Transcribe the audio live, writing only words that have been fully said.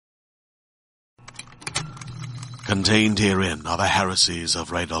Contained herein are the heresies of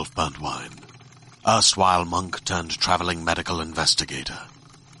Radolf Burntwine, erstwhile monk turned traveling medical investigator.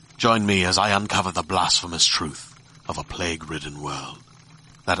 Join me as I uncover the blasphemous truth of a plague-ridden world,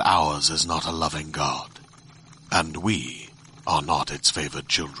 that ours is not a loving God, and we are not its favored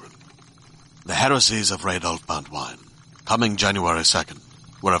children. The heresies of Radolf Burntwine, coming January 2nd,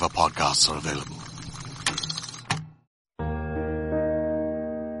 wherever podcasts are available.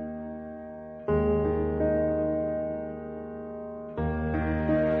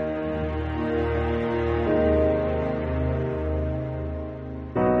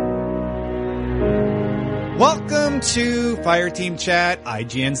 Welcome to Fireteam Chat,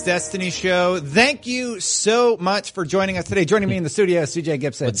 IGN's Destiny show. Thank you so much for joining us today. Joining me in the studio is CJ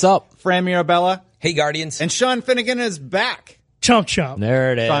Gibson. What's up? Fran Mirabella. Hey, Guardians. And Sean Finnegan is back. Chomp chomp.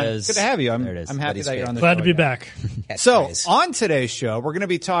 There it Sean, is. good to have you. I'm happy that you're on the show. Glad to be back. So, on today's show, we're going to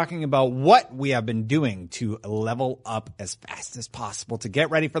be talking about what we have been doing to level up as fast as possible to get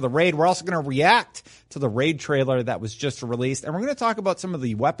ready for the raid. We're also going to react to the raid trailer that was just released, and we're going to talk about some of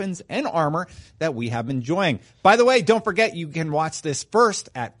the weapons and armor that we have been enjoying. By the way, don't forget you can watch this first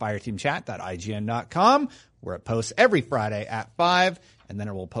at fireteamchat.ign.com, where it posts every Friday at 5, and then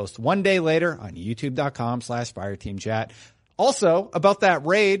it will post one day later on youtube.com/fireteamchat. Also, about that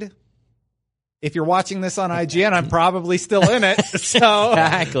raid, if you're watching this on IGN, I'm probably still in it. So,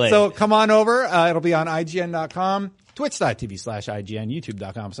 Exactly. So come on over. It'll be on IGN.com, twitch.tv/IGN,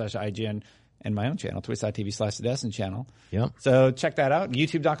 youtube.com/IGN, and my own channel, twitch.tv/The Destiny channel. Yep. So check that out.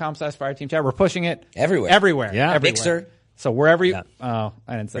 youtube.com/fireteamchat. We're pushing it Everywhere. Yeah. Everywhere. Mixer. So wherever you, Yeah. oh,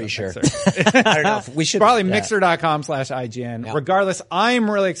 I didn't say Pretty sure. Mixer. I don't know if we should. Probably mixer.com/IGN. Yeah. Regardless,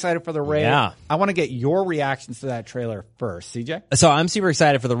 I'm really excited for the raid. Yeah. I want to get your reactions to that trailer first. CJ? So I'm super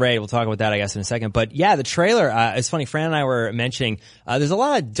excited for the raid. We'll talk about that, I guess, in a second. But yeah, the trailer, it's funny. Fran and I were mentioning, there's a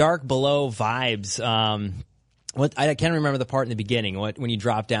lot of Dark Below vibes. I can't remember the part in the beginning, when you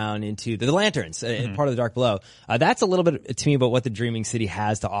drop down into the lanterns, part of the Dark Below. That's a little bit to me about what the Dreaming City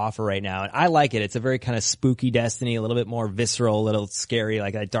has to offer right now. And I like it. It's a very kind of spooky Destiny, a little bit more visceral, a little scary,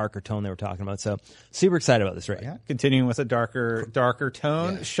 like that darker tone they were talking about. So super excited about this raid. Yeah. Continuing with a darker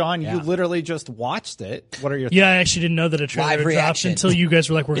tone. Yeah. Sean, you literally just watched it. What are your thoughts? Yeah, I actually didn't know that a trailer Live dropped reaction. until you guys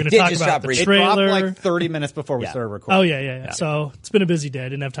were like, we're going to talk about the It trailer. dropped like 30 minutes before we started recording. Oh, yeah. So it's been a busy day. I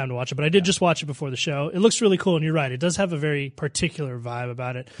didn't have time to watch it, but I did just watch it before the show. It looks really cool, and you're right. It does have a very particular vibe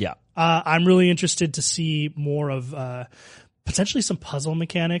about it. Yeah. I'm really interested to see more of potentially some puzzle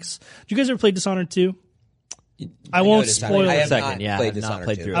mechanics. Did you guys ever play Dishonored 2? I won't spoil I it. have Second, not yeah, played I've not Dishonored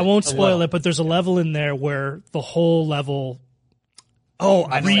played 2. through I won't spoil it, but there's a level in there where the whole level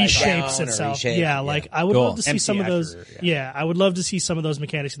reshapes itself. Like I would love to see some of those. Yeah, I would love to see some of those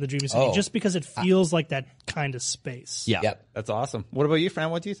mechanics in the Dreaming City, just because it feels like that kind of space. Yeah. Yep. That's awesome. What about you,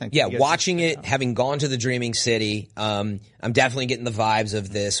 Fran? What do you think? Yeah, watching it, having gone to the Dreaming City, I'm definitely getting the vibes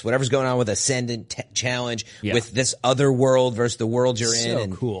of this. Whatever's going on with Ascendant Challenge, with this other world versus the world you're in. So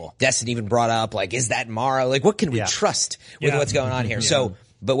and cool. Destiny even brought up, like, is that Mara? Like, what can we trust with what's going on here? So,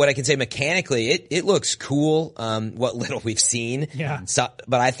 but what I can say mechanically, it looks cool, what little we've seen. Yeah. So,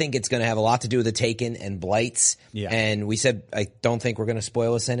 but I think it's going to have a lot to do with the Taken and Blights. Yeah. And we said, I don't think we're going to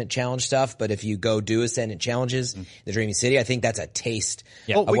spoil Ascendant Challenge stuff, but if you go do Ascendant Challenges, the Dreaming City, I think that's a taste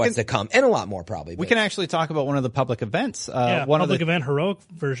of what's to come. And a lot more probably. We can actually talk about one of the public events. One public event heroic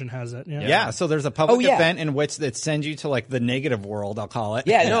version has it. Yeah. So there's a public event in which it sends you to like the negative world, I'll call it.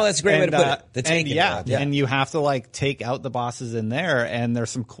 Yeah, no, that's a great way to put it. The and Taken world. Yeah. and you have to like take out the bosses in there, and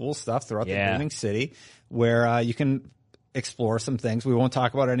there's some cool stuff throughout the Dreaming City where you can explore some things. We won't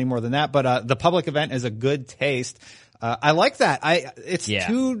talk about it any more than that, but the public event is a good taste. I like that. It's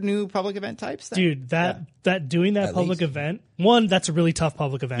two new public event types. Dude, doing that public event, one, that's a really tough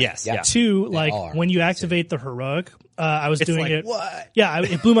public event. Yes. Yeah. Two, like when you activate the heroic, I was doing like, it. What? Yeah,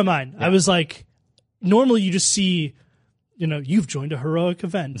 it blew my mind. I was like, normally you just see, you've joined a heroic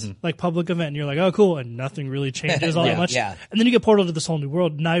event, like public event, and you're like, oh, cool, and nothing really changes all that much. Yeah. And then you get portaled to this whole new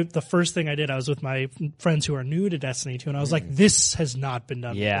world. And the first thing I did, I was with my friends who are new to Destiny 2, and I was like, this has not been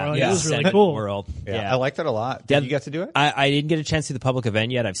done before. Like, it was really Ascendant cool. World. Yeah. I liked it a lot. Did you get to do it? I didn't get a chance to do the public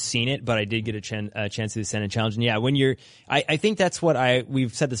event yet. I've seen it, but I did get a chance to do the Ascendant Challenge. And yeah, when I think that's what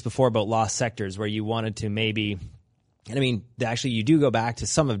we've said this before about Lost Sectors, where you wanted to maybe. And I mean, actually, you do go back to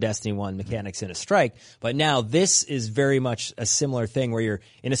some of Destiny 1 mechanics in a strike, but now this is very much a similar thing where you're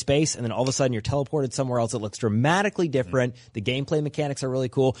in a space and then all of a sudden you're teleported somewhere else. It looks dramatically different. The gameplay mechanics are really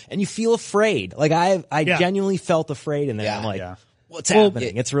cool, and you feel afraid. Like I genuinely felt afraid in there. Yeah, I'm like, what's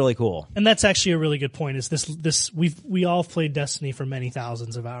happening? It's really cool. And that's actually a really good point. Is this we all played Destiny for many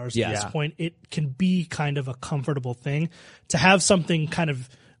thousands of hours at this point. It can be kind of a comfortable thing to have something kind of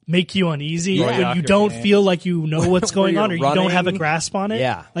make you uneasy Yeah. when Off you your don't game. feel like you know what's going on or you don't have a running. grasp on it.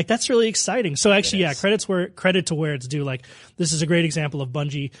 Yeah. Like that's really exciting. So actually, credit to where it's due. Like this is a great example of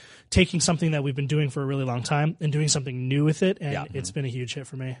Bungie taking something that we've been doing for a really long time and doing something new with it. And it's been a huge hit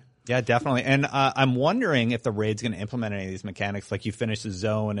for me. Yeah, definitely. And I'm wondering if the raid's going to implement any of these mechanics. Like you finish the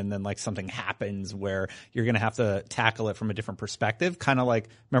zone and then like something happens where you're going to have to tackle it from a different perspective. Kind of like,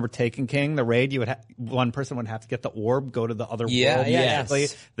 remember Taken King, the raid, you would one person would have to get the orb, go to the other world. Basically.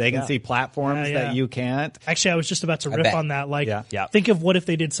 They can see platforms that you can't. Actually, I was just about to riff on that. Like, think of what if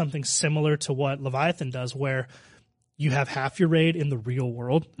they did something similar to what Leviathan does, where you have half your raid in the real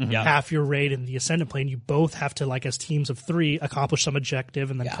world, half your raid in the Ascendant Plane. You both have to, like, as teams of 3, accomplish some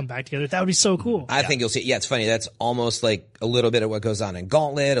objective and then come back together. That would be so cool. I think you'll see. Yeah, it's funny. That's almost like a little bit of what goes on in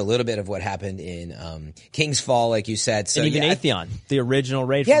Gauntlet, a little bit of what happened in King's Fall, like you said. So, and even Atheon, the original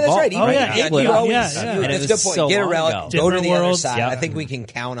raid. Yeah, from that's Vault, right. Even Atheon, you always, And that's it a good was point. so Get a long relic, ago. go to Different the worlds. other side. I think we can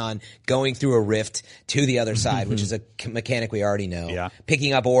count on going through a rift to the other side, which is a mechanic we already know. Yeah.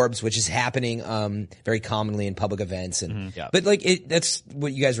 Picking up orbs, which is happening very commonly in public events, and but like that's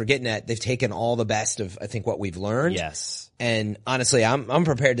what you guys were getting at. They've taken all the best of I think what we've learned. Yes. And honestly, I'm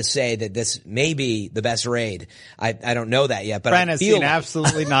prepared to say that this may be the best raid. I don't know that yet, but Brent I has feel seen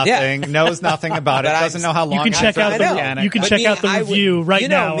absolutely nothing, knows nothing about it, But doesn't know how long You can check out mechanic. you can But check me, out the I would- review right you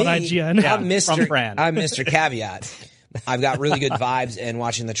know now on me. IGN. Yeah. I'm Mr. from Fran. I'm Mr. Caveat. I've got really good vibes, and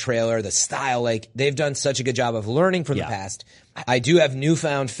watching the trailer, the style, like they've done such a good job of learning from the past. I do have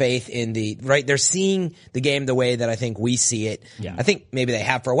newfound faith in they're seeing the game the way that I think we see it. Yeah. I think maybe they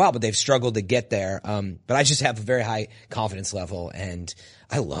have for a while, but they've struggled to get there. But I just have a very high confidence level, and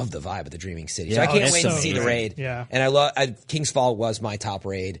I love the vibe of the Dreaming City. So I can't it's wait so to see the good. raid. Yeah. And I love King's Fall was my top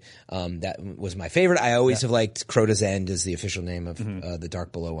raid. That was my favorite. I always have liked Crota's End as the official name of the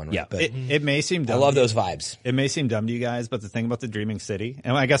Dark Below one. Right? Yeah. But It may seem I dumb. love those vibes. It may seem dumb to you guys, but the thing about the Dreaming City,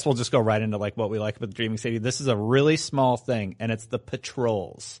 and I guess we'll just go right into like what we like about the Dreaming City. This is a really small thing, and it's the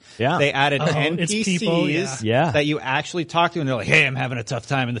patrols. Yeah. They added it's NPCs people, that you actually talk to, and they're like, "Hey, I'm having a tough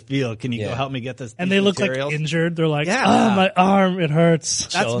time in the field. Can you go help me get this?" And these they look materials?" like injured. They're like, Yeah. oh, my arm, it hurts.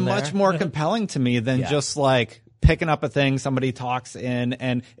 That's chilling much there. more compelling to me than just like picking up a thing somebody talks in.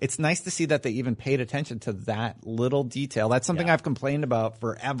 And it's nice to see that they even paid attention to that little detail. That's something I've complained about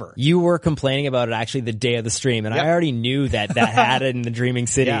forever. You were complaining about it actually the day of the stream, and I already knew that had it in the Dreaming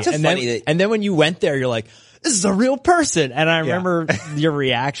City. Yeah. It's just And then when you went there, you're like, this is a real person. And I remember your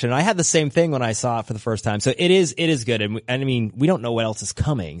reaction. I had the same thing when I saw it for the first time. So it is good. And I mean, we don't know what else is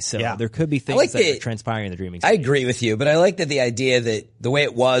coming. So there could be things that are transpiring in the Dreaming City. I agree with you, but I like that the idea that the way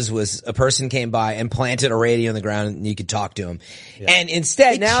it was a person came by and planted a radio on the ground and you could talk to him. And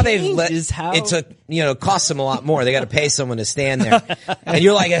instead, now they've it took, costs them a lot more. They got to pay someone to stand there. And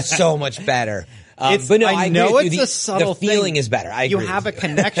you're like, that's so much better. But no, I know agree with it's you. a subtle The feeling thing. is better. I agree. You have a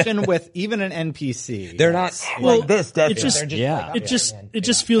connection with even an NPC. They're not like this, It definitely. just, it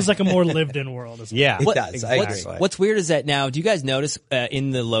just feels like a more lived in world as well. Yeah, It does. I agree. exactly. What's weird is that now, do you guys notice in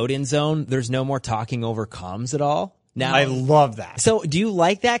the load-in zone, there's no more talking over comms at all? Now, I love that. So do you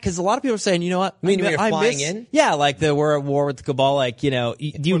like that? Because a lot of people are saying, you know what? You mean when you're I flying miss- in? Yeah, like we're at war with the Cabal. Like, do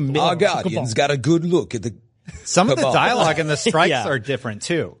you Our Guardian's got a good look at the Some of the Cabal. dialogue and the strikes Yeah. are different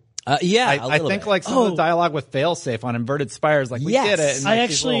too. Yeah, I think like some of the dialogue with failsafe on Inverted Spires, like we Yes. get it. And, I like,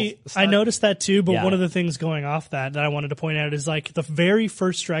 these little I noticed that too, but Yeah. one of the things going off that I wanted to point out is like the very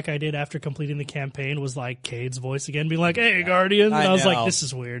first strike I did after completing the campaign was like Cade's voice again being like, hey, Guardian. And I was know. like, this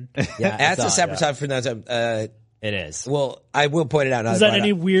is weird. Yeah, That's a it's separate odd, time for another time. It is. Well, I will point it out. Is that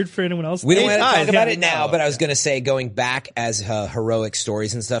any weird for anyone else? We don't want to Hey, talk about yeah, it now, no. but I was going to say going back as heroic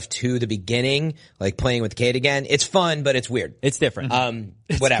stories and stuff to the beginning, like playing with Kate again. It's fun, but it's weird. It's different.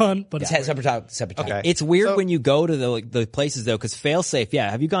 Whatever. fun, but it's separate topic. Okay. It's weird So- when you go to the places though, because failsafe.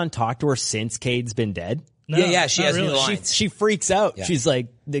 Yeah, have you gone talk to her since Cade's been dead? No, Yeah, she not has new really. lines. She freaks out. Yeah. She's like,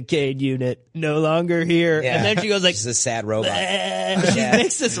 the Cade unit no longer here, Yeah. and then she goes like, She's a sad robot. she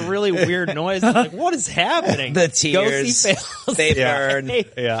makes this really weird noise. I'm like, what is happening? The Go tears, see Failsafe. they burn.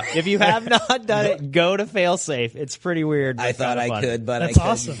 Yeah. If you have not done it, go to Failsafe. It's pretty weird. but I thought kinda I fun. could, but That's I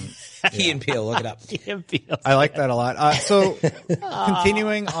couldn't. awesome. Key and Peele, look it up. I like that a lot. So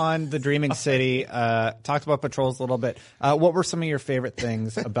continuing on the Dreaming City, talked about patrols a little bit. What were some of your favorite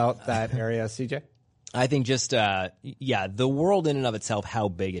things about that area, CJ? I think just, the world in and of itself, how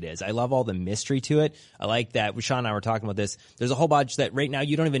big it is. I love all the mystery to it. I like that. Sean and I were talking about this. There's a whole bunch that right now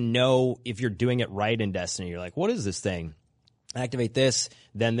you don't even know if you're doing it right in Destiny. You're like, what is this thing? Activate this,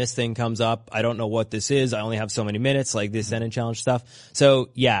 then this thing comes up. I don't know what this is. I only have so many minutes, like this Ascendant Challenge stuff. So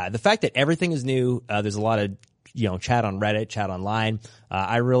yeah, the fact that everything is new, there's a lot of, chat on Reddit, chat online.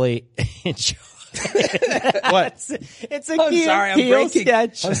 I really enjoy What? It's a I'm Key sorry, and I'm Peele breaking.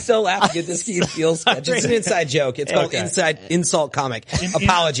 sketch. I'm still laughing at this Key and Peele sketch. It's an inside joke. It's called Insult Comic.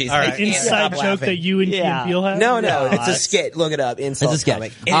 Apologies. All right. Inside joke that you and Key and Peele have? No, it's a skit. Look it up. Insult It's a sketch.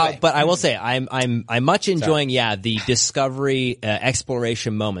 Comic. Anyway. But I will say, I'm much enjoying, the discovery,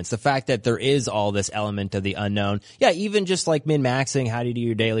 exploration moments. The fact that there is all this element of the unknown. Yeah, even just like min-maxing, how do you do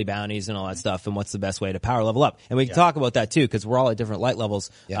your daily bounties and all that stuff, and what's the best way to power level up. And we can talk about that too, because we're all at different light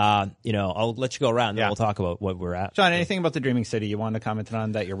levels. Yeah. I'll let you go around, then we'll talk about what we're at. John, anything about the Dreaming City you wanted to comment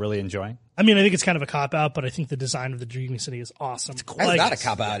on that you're really enjoying? I mean, I think it's kind of a cop-out, but I think the design of the Dreaming City is awesome. It's not a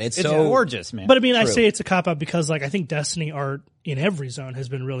cop-out. It's so gorgeous, man. But I mean, I say it's a cop-out because, I think Destiny art in every zone has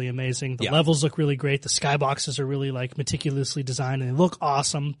been really amazing. The levels look really great. The skyboxes are really, meticulously designed, and they look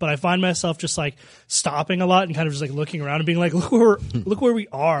awesome. But I find myself just, stopping a lot and kind of just, looking around and being like, look where we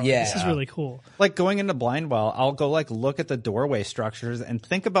are. Yeah. This is really cool. Going into Blindwell, I'll go, look at the doorway structures and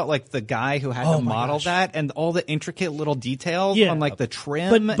think about, the guy who had to model that and all the intricate little details on, the trim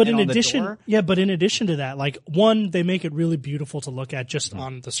but and in on addition, the door. but in addition to that, one, they make it really beautiful to look at just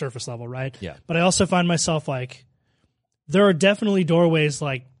on the surface level, right? Yeah. But I also find myself there are definitely doorways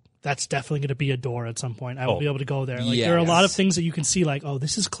that's definitely going to be a door at some point. I will be able to go there. There are a lot of things that you can see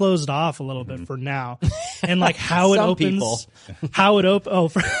this is closed off a little bit for now. And how it opens,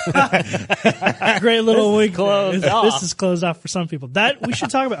 great little wink. This is closed off for some people. That we should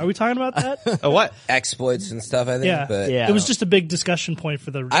talk about. Are we talking about that? What? exploits and stuff, I think. Yeah. But It was just a big discussion point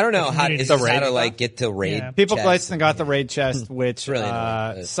for the I don't know how to get to raid. Yeah. People chest. glitched and got the raid chest, which really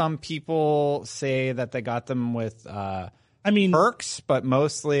annoying. some people say that they got them with perks, but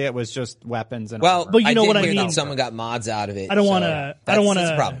mostly it was just weapons and armor. but you know what I hear mean. that someone got mods out of it. I don't want to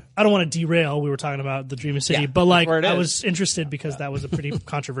problem. I don't want to derail. We were talking about the Dreaming City, but I was interested because that was a pretty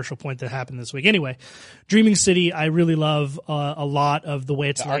controversial point that happened this week. Anyway, Dreaming City, I really love a lot of the way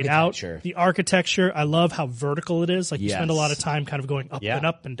it's laid out. The architecture, I love how vertical it is. You spend a lot of time kind of going up and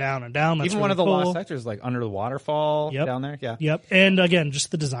up and down and down. That's even really one of the cool. lost sectors, under the waterfall down there. Yeah. Yep. And again,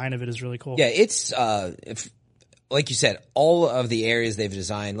 just the design of it is really cool. Yeah, it's like you said, all of the areas they've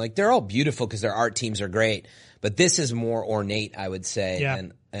designed, they're all beautiful because their art teams are great. But this is more ornate, I would say,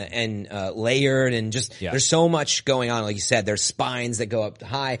 and layered, and just there's so much going on. Like you said, there's spines that go up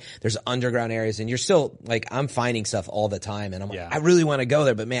high. There's underground areas, and you're still I'm finding stuff all the time, and I'm I really want to go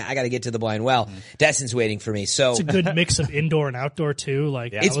there, but man, I got to get to the Blind Well. Destin's waiting for me, so it's a good mix of indoor and outdoor too.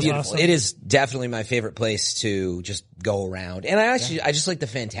 It's beautiful. Awesome. It is definitely my favorite place to just go around, and I just like the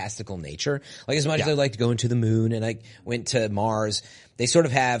fantastical nature. As much as I like to go into the moon, and I went to Mars. They sort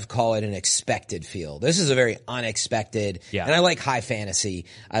of call it an expected feel. This is a very unexpected, and I like high fantasy.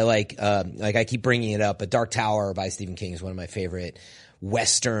 I like I keep bringing it up, but Dark Tower by Stephen King is one of my favorite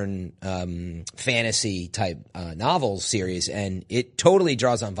Western fantasy type novel series, and it totally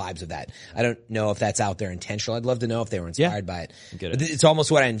draws on vibes of that. I don't know if that's out there intentional. I'd love to know if they were inspired by it. But it's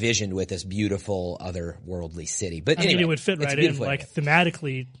almost what I envisioned with this beautiful otherworldly city. But anyway, it would fit right in,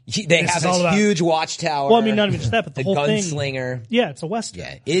 thematically. They have this huge watchtower. Well, I mean, not even just that, but the whole gunslinger. Thing. Yeah, it's a Western.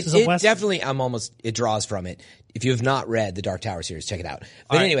 Yeah, it definitely. It draws from it. If you have not read the Dark Tower series, check it out.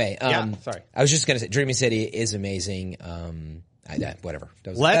 But anyway, sorry. I was just going to say, Dreaming City is amazing. Whatever. That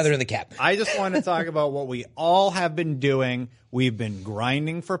was a feather in the cap. I just want to talk about what we all have been doing. We've been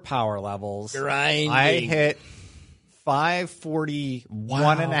grinding for power levels. I hit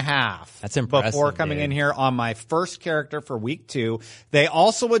 541 and a half. That's impressive. Before coming in here on my first character for week 2. They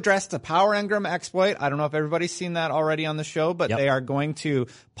also addressed the Power Engram exploit. I don't know if everybody's seen that already on the show, but they are going to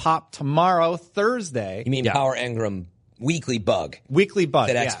pop tomorrow, Thursday. You mean Power Engram weekly bug? Weekly bug,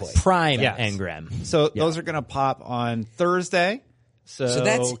 that yes. exploit. Prime Engram. So those are going to pop on Thursday.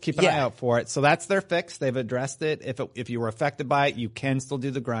 So keep an eye out for it. So that's their fix. They've addressed it. If you were affected by it, you can still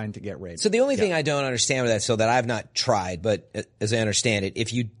do the grind to get raided. So the only thing I don't understand with that, so that I've not tried, but as I understand it,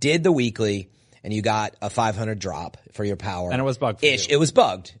 if you did the weekly and you got a 500 drop for your power, and it was bugged, it was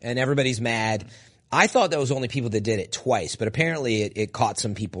bugged, and everybody's mad. I thought that was only people that did it twice, but apparently it caught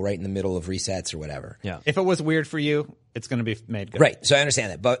some people right in the middle of resets or whatever. Yeah. If it was weird for you, it's going to be made good. Right. So I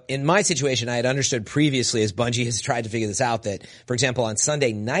understand that. But in my situation, I had understood previously, as Bungie has tried to figure this out, that, for example, on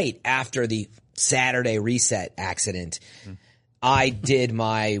Sunday night after the Saturday reset accident, I did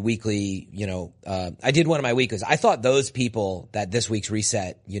my weekly, I did one of my weeklies. I thought those people that this week's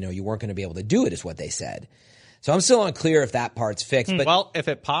reset, you weren't going to be able to do it, is what they said. So I'm still unclear if that part's fixed. But well, if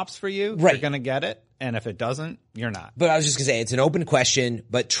it pops for you, you're going to get it. And if it doesn't, You're not. But I was just going to say, it's an open question,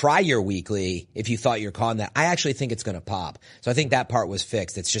 but try your weekly if you thought you're caught in that. I actually think it's going to pop. So I think that part was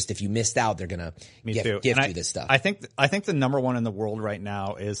fixed. It's just if you missed out, they're going to gift you this stuff. I think the number one in the world right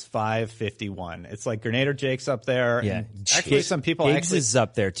now is 551. It's like Grenader Jake's up there. Yeah. And actually, some people Giggs is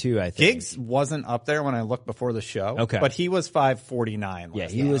up there too, I think. Giggs wasn't up there when I looked before the show. Okay. But he was 549. Yeah,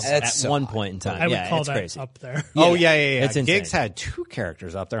 he was at one point in time. I would call that crazy. up there. Oh, yeah. It's Giggs had 2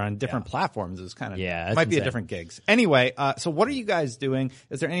 characters up there on different platforms. It was kind of, that's might be a insane. different Giggs. Anyway, so what are you guys doing?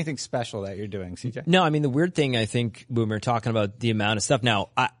 Is there anything special that you're doing, CJ? No, I mean, the weird thing, I think, when we're talking about the amount of stuff, now,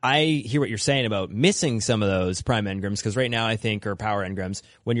 I hear what you're saying about missing some of those prime engrams, because right now, I think, or power engrams,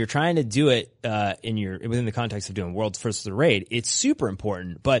 when you're trying to do it within the context of doing Worlds versus the Raid, it's super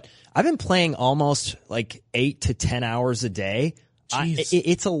important. But I've been playing almost like 8 to 10 hours a day.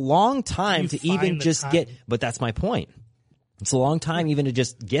 It's a long time to even just get, but that's my point. It's a long time even to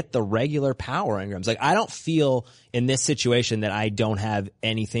just get the regular power engrams. Like, I don't feel in this situation that I don't have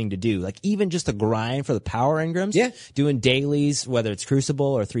anything to do. Like, even just a grind for the power engrams. Yeah. Doing dailies, whether it's Crucible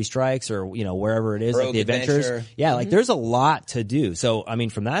or 3 Strikes or, wherever it is, Rogue like the adventures. Adventure. Yeah, like there's a lot to do. So, I mean,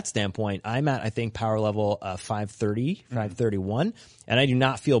 from that standpoint, I'm at, I think, power level 530, 531, and I do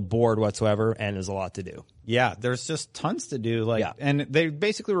not feel bored whatsoever, and there's a lot to do. Yeah, there's just tons to do. And they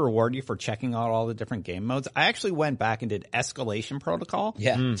basically reward you for checking out all the different game modes. I actually went back and did Escalation Protocol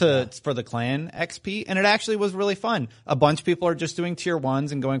for the clan XP, and it actually was really fun. A bunch of people are just doing tier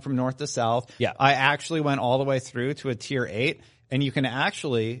 1s and going from north to south. Yeah. I actually went all the way through to a tier 8, and you can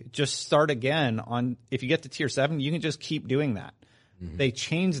actually just start again if you get to tier 7, you can just keep doing that. They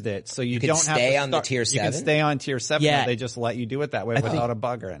changed it so you can don't have to stay on the tier 7? You can stay on tier 7. Yeah. They just let you do it that way without a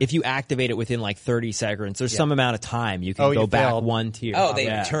bug or anything. If you activate it within like 30 seconds, there's some amount of time you can go back one tier. Oh, they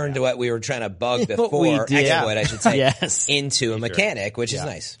turned to what we were trying to bug before, We did. exploit, I should say, Yes. into a mechanic, which is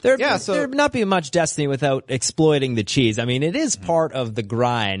nice. There not being much Destiny without exploiting the cheese. I mean, it is part of the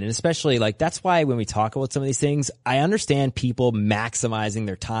grind, and especially like that's why when we talk about some of these things, I understand people maximizing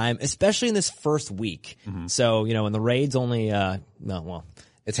their time, especially in this first week. So, when the raid's only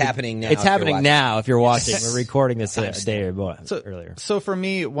it's happening now. It's happening now if you're watching. We're recording this a day earlier. So for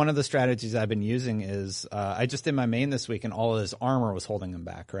me, one of the strategies I've been using is I just did my main this week, and all of this armor was holding him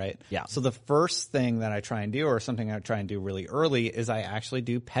back, right? Yeah. So the first thing that I try and do, or something I try and do really early, is I actually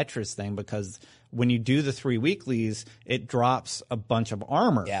do Petra's thing, because when you do the 3 weeklies, it drops a bunch of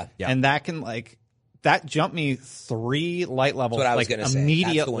armor. Yeah. And that can that jumped me 3 light levels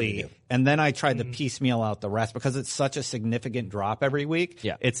immediately, and then I tried to piecemeal out the rest because it's such a significant drop every week.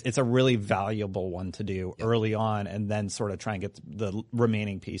 Yeah. It's a really valuable one to do early on, and then sort of try and get the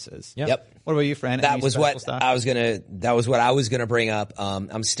remaining pieces. Yep. What about you, Fran? That was what I was gonna bring up.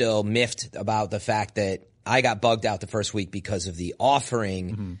 I'm still miffed about the fact that I got bugged out the first week because of the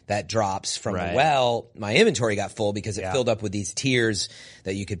offering that drops from the well. My inventory got full because it filled up with these tiers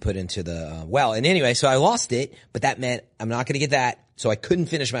that you could put into the well. And anyway, so I lost it, but that meant I'm not going to get that. So I couldn't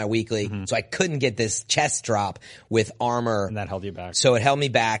finish my weekly. So I couldn't get this chest drop with armor. And that held you back. So it held me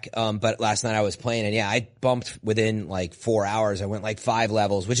back. But last night I was playing, and I bumped within like 4 hours. I went like 5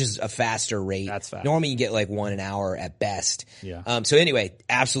 levels, which is a faster rate. That's fast. Normally you get like 1 an hour at best. Yeah. So anyway,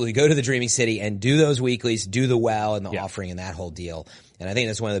 absolutely go to the Dreaming City and do those weeklies, do the well and the offering and that whole deal. And I think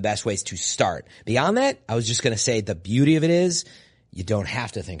that's one of the best ways to start. Beyond that, I was just going to say the beauty of it is you don't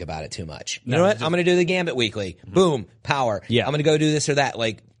have to think about it too much. You know what? I'm going to do the Gambit weekly. Boom. Power. Yeah. I'm going to go do this or that.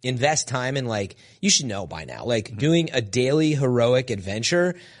 Like, invest time in, like, you should know by now. Like, doing a daily heroic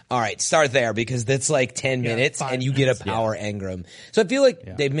adventure. All right, start there because that's like 10 minutes and you get a power engram. So I feel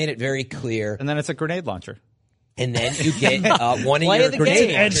like they've made it very clear. And then it's a grenade launcher. And then you get one of your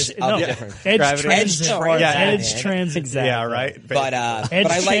grenade launchers of different. Edge transit. Yeah, right. But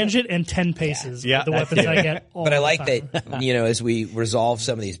Edge transit and 10 paces. Yeah. The weapons I get all But I like that, as we resolve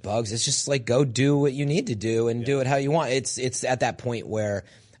some of these bugs, it's just like go do what you need to do and do it how you want. It's at that point where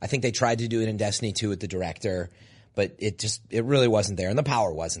I think they tried to do it in Destiny 2 with the director, but it really wasn't there, and the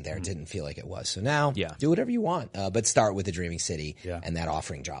power wasn't there. It didn't feel like it was. So now, do whatever you want, but start with the Dreaming City and that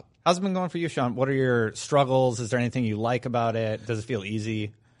offering drop. How's it been going for you, Sean? What are your struggles? Is there anything you like about it? Does it feel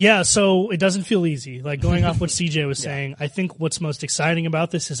easy? Yeah, so it doesn't feel easy. Like going off what CJ was saying, I think what's most exciting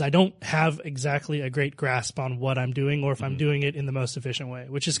about this is I don't have exactly a great grasp on what I'm doing or if I'm doing it in the most efficient way,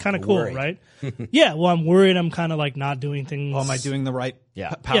 which is kind of cool, right? Yeah, well, I'm worried I'm kind of like not doing things. Oh, am I doing the right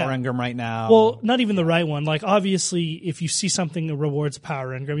power engram right now? Well, not even the right one. Like obviously, if you see something that rewards a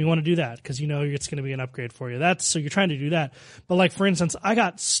power engram, you want to do that because you know it's going to be an upgrade for you. So you're trying to do that. But like for instance, I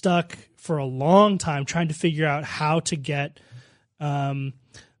got stuck for a long time trying to figure out how to get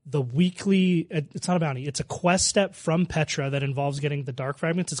the weekly, it's not a bounty, it's a quest step from Petra that involves getting the dark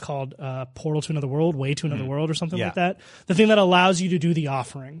fragments. It's called Portal to Another World, Way to Another World or something like that. The thing that allows you to do the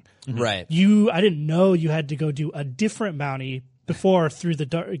offering. Right. I didn't know you had to go do a different bounty before through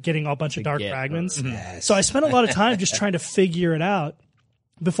the getting a bunch of dark fragments. Yes. So I spent a lot of time just trying to figure it out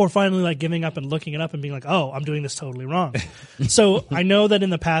before finally like giving up and looking it up and being like, oh, I'm doing this totally wrong. So I know that in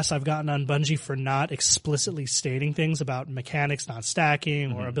the past I've gotten on Bungie for not explicitly stating things about mechanics not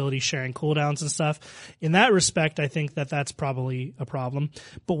stacking or ability sharing cooldowns and stuff. In that respect, I think that that's probably a problem.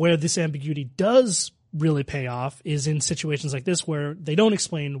 But where this ambiguity does really pay off is in situations like this where they don't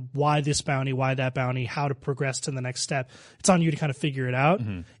explain why this bounty, why that bounty, how to progress to the next step. It's on you to kind of figure it out.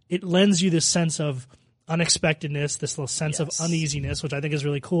 It lends you this sense of unexpectedness, this little sense of uneasiness, which I think is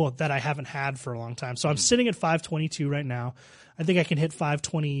really cool that I haven't had for a long time. So I'm sitting at 522 right now. I think I can hit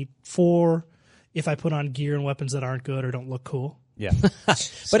 524 if I put on gear and weapons that aren't good or don't look cool. Yeah.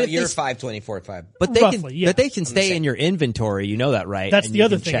 So but you're 524 5. But they Roughly, can, but they can stay in your inventory. You know that, right? That's and the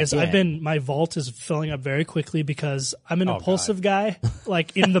other thing check is my vault is filling up very quickly because I'm an impulsive God. guy.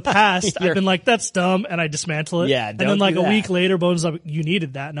 Like in the past, I've been like, that's dumb. And I dismantle it. Yeah, and then like a week later, Bones like, you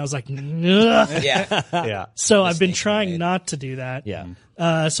needed that. And I was like, ugh. Yeah. So I've been trying not to do that.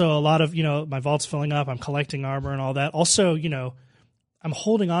 Yeah. So a lot of, my vault's filling up. I'm collecting armor and all that. Also, I'm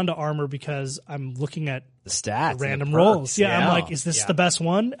holding on to armor because I'm looking at the stats, random rolls. Yeah, I'm like, is this the best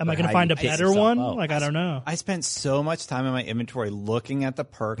one? Am I going to find a better one? Like, I don't know. I spent so much time in my inventory looking at the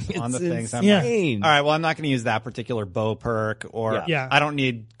perks on the things. I'm insane. like, all right, well, I'm not going to use that particular bow perk, or Yeah. I don't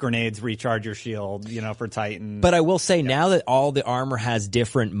need grenades recharge your shield, for Titan. But I will say now that all the armor has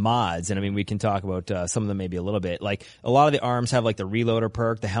different mods, and I mean, we can talk about some of them maybe a little bit. Like a lot of the arms have like the reloader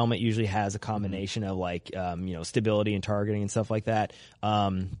perk. The helmet usually has a combination of like, stability and targeting and stuff like that.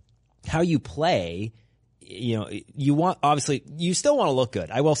 How you play, you want, obviously, you still want to look good.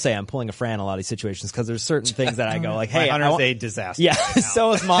 I will say I'm pulling a Fran in a lot of these situations because there's certain things that I go like, hey, Hunter's a disaster. Yeah,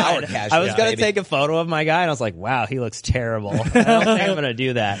 so is mine. I was going to take a photo of my guy and I was like, wow, he looks terrible. I don't think I'm going to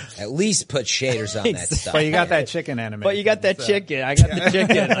do that. At least put shaders on that stuff. But you got that chicken animation. But you got that chicken. I got the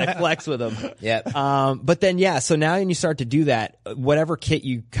chicken. I flex with him. Yep. But then, so now when you start to do that, whatever kit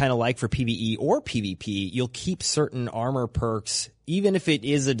you kind of like for PvE or PvP, you'll keep certain armor perks even if it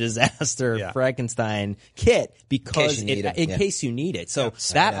is a disaster Frankenstein kit, because in case you need it. So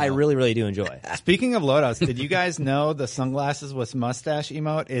that I really, really do enjoy. Speaking of loadouts, did you guys know the sunglasses with mustache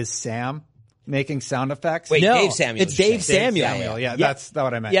emote is Sam making sound effects? Wait, no, Dave Samuel. It's Dave Samuel. Yeah, that's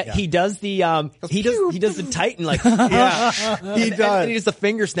what I meant. Yeah, he does the he does the Titan like he does. He does the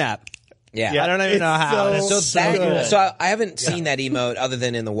finger snap. Yeah. I don't even know how. So I haven't seen that emote other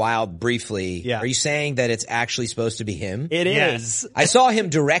than in the wild briefly. Yeah. Are you saying that it's actually supposed to be him? It is. I saw him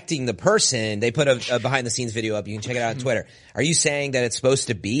directing the person. They put a behind the scenes video up. You can check it out on Twitter. Are you saying that it's supposed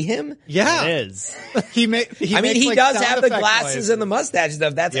to be him? Yeah. It is. He does have the glasses and the mustache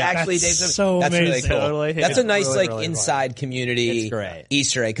stuff. That's actually Dave. So that's amazing. really cool. Totally. That's a nice really inside community great.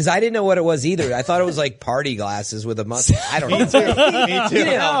 Easter egg. Cause I didn't know what it was either. I thought it was like party glasses with a mustache. I don't know. Me too. You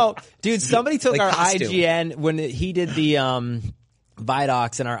know, dude, somebody took Like our costume. IGN when he did the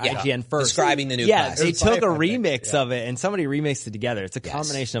Vidocs and our IGN first. Describing the new class. class. They took a remix of it and somebody remixed it together. It's a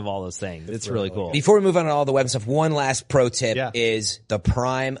combination of all those things. It's really cool. Before we move on to all the web stuff, one last pro tip Yeah. is the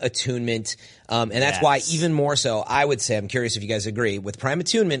Prime attunement. And that's why even more so, I would say, I'm curious if you guys agree, with Prime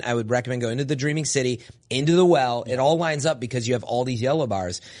attunement, I would recommend going to the Dreaming City, into the well. It all lines up because you have all these yellow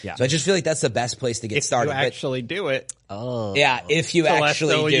bars. Yeah. So I just feel like that's the best place to get started. If you actually do it. Oh. Yeah, if you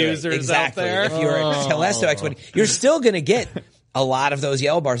actually do users it. Exactly. out there. If you're a Telesto expert, you're still going to get a lot of those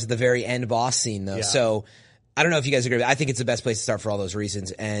yellow bars at the very end boss scene, though. Yeah. So I don't know if you guys agree, but I think it's the best place to start for all those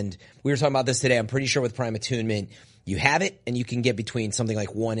reasons. And we were talking about this today. I'm pretty sure with Prime attunement, you have it, and you can get between something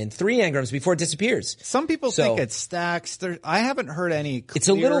like 1 and 3 engrams before it disappears. Some people think it stacks. I haven't heard any clear It's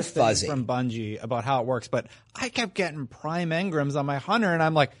a little thing fuzzy from Bungie about how it works, but I kept getting prime engrams on my hunter, and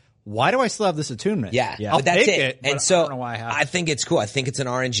I'm like, why do I still have this attunement? Yeah. I'll But that's take it. but And so I don't know why I have I think it's cool. I think it's an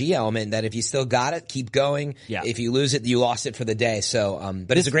RNG element that if you still got it, keep going. Yeah. If you lose it, you lost it for the day. So,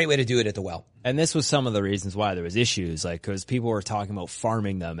 but it's a great way to do it at the well. And this was some of the reasons why there was issues, like, cause people were talking about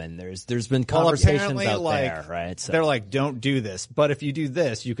farming them, and there's been conversations out there, right? So they're like, don't do this, but if you do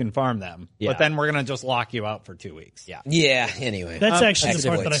this, you can farm them. Yeah. But then we're gonna just lock you out for 2 weeks. Yeah. Yeah. Anyway. That's actually the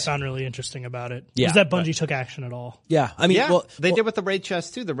excellent. part that I found really interesting about it. Yeah, Was that Bungie took action at all. Yeah. I mean, Yeah, they did with the raid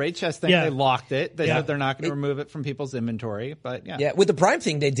chest too. The raid chest thing, Yeah. they locked it. They Yeah. said they're not going to remove it from people's inventory, but yeah. Yeah, with the Prime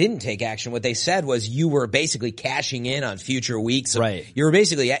thing, they didn't take action. What they said was you were basically cashing in on future weeks. Right. You were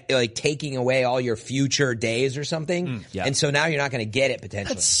basically like taking away away all your future days or something. And so now you're not going to get it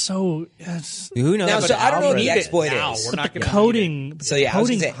potentially. That's so. Who knows? Now, so I don't know what the exploit is. We're not The coding. So yeah, I was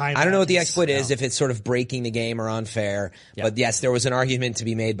gonna say, behind I don't know what the that exploit is, if it's sort of breaking the game or unfair. But yes, there was an argument to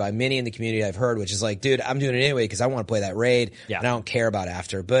be made by many in the community I've heard, which is like, dude, I'm doing it anyway because I want to play that raid and I don't care about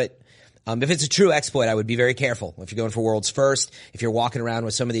after. But if it's a true exploit, I would be very careful. If you're going for worlds first, if you're walking around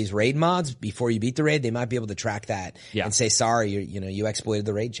with some of these raid mods before you beat the raid, they might be able to track that and say, sorry, you exploited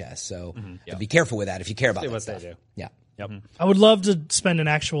the raid chest. So be careful with that if you care about that stuff. Yeah. I would love to spend an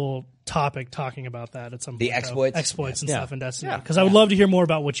actual topic talking about that at some point. The exploits and stuff in Destiny, because I would love to hear more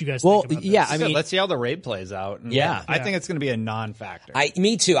about what you guys think about this. I mean, let's see how the raid plays out. And I think it's going to be a non-factor.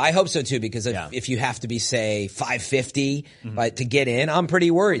 Me too. I hope so too, because if you have to be, say, 550 to get in, I'm pretty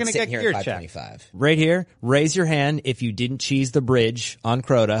worried sitting here at 525. Right here, raise your hand if you didn't cheese the bridge on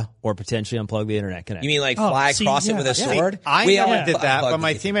Crota or potentially unplug the internet connection. You mean like fly across it with a sword? I never did that, but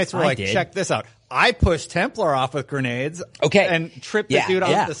my teammates were like, check this out. I pushed Templar off with grenades and tripped the dude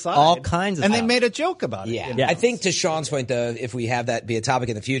off the side. All kinds of stuff. And they made a joke about it. Yeah. I think to Sean's point, though, if we have that be a topic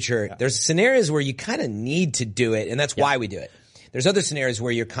in the future, there's scenarios where you kind of need to do it, and that's why we do it. There's other scenarios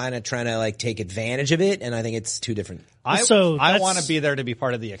where you're kind of trying to like take advantage of it, and I think it's two different. I want to be there to be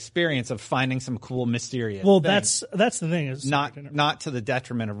part of the experience of finding some cool, mysterious. Well, things. that's the thing is not to the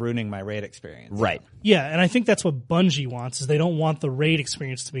detriment of ruining my raid experience. Right. Yeah, and I think that's what Bungie wants is they don't want the raid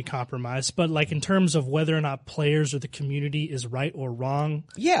experience to be compromised. But like in terms of whether or not players or the community is right or wrong,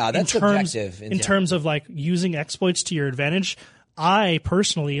 that's subjective. In terms of like using exploits to your advantage. I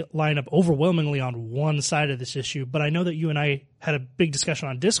personally line up overwhelmingly on one side of this issue, but I know that you and I had a big discussion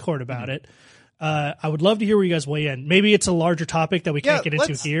on Discord about it. I would love to hear where you guys weigh in. Maybe it's a larger topic that we can't get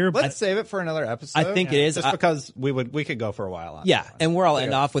into here. Let's save it for another episode. I think it is. Just because we could go for a while on it. And where I'll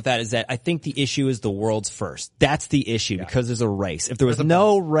end off with that is that I think the issue is the world's first. That's the issue because there's a race. If there was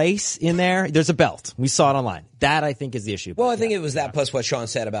no race in there, there's a belt. We saw it online. That I think is the issue. Well, I think it was that plus what Sean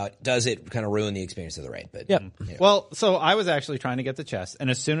said about does it kind of ruin the experience of the raid. But Well, so I was actually trying to get the chest, and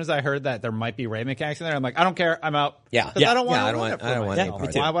as soon as I heard that there might be raid mechanics in there, I'm like, I don't care, I'm out. Yeah. I don't want to I don't want any part of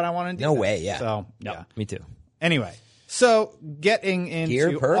it. Why would I want to do No that? way, yeah. So, me too. Anyway, so getting into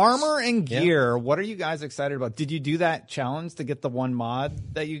Gear, perks? armor and gear, what are you guys excited about? Did you do that challenge to get the one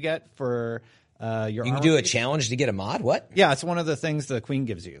mod that you get for your You armor can do a piece? challenge to get a mod? What? Yeah, it's one of the things the Queen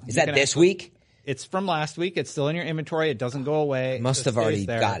gives you. Is that this week? It's from last week. It's still in your inventory. It doesn't go away. Must have already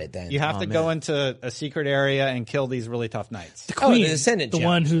got it then. You have to go into a secret area and kill these really tough knights. The Queen, the Ascendant the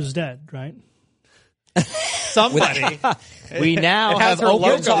challenge. one who's dead, right? Somebody. We now have her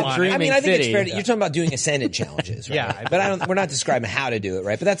opened logo up on it. Dreaming I mean, I think City. it's fair. You're talking about doing Ascendant challenges, right? Yeah. But we're not describing how to do it,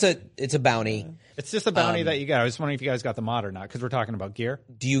 right? But it's a bounty. It's just a bounty that you get. I was wondering if you guys got the mod or not, because we're talking about gear.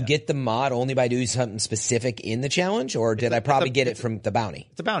 Do you get the mod only by doing something specific in the challenge, or did I probably get it from the bounty?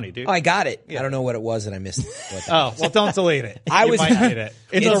 It's a bounty, dude. Oh, I got it. I don't know what it was, and I missed what that was. Well, don't delete it. You might need it.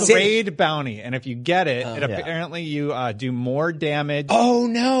 It's a raid bounty, and if you get it, apparently you do more damage. Oh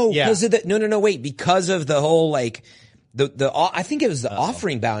no! Yeah. Because of no, wait. Because of the whole like. I think it was the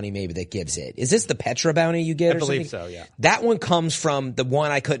offering bounty maybe that gives it. Is this the Petra bounty you get? I or believe something? so, yeah. That one comes from the one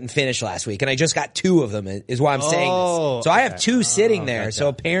I couldn't finish last week, and I just got 2 of them. Is why I'm saying this. So I have 2 sitting there. Gotcha. So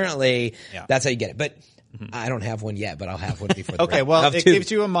apparently that's how you get it. But I don't have one yet. But I'll have one before. Okay, well, it gives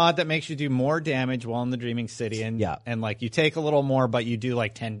you a mod that makes you do more damage while in the Dreaming City, and like you take a little more, but you do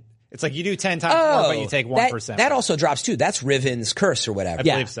like 10. It's like you do 10 times more, but you take 1%. That also drops too. That's Riven's curse or whatever. I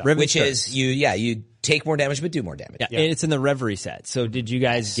believe so. Which is you take more damage but do more damage. Yeah. And it's in the Reverie set. So did you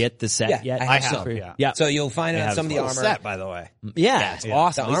guys get the set yet? I have some. Yeah. So you'll find out some of the armor. Set, by the way. Yeah, it's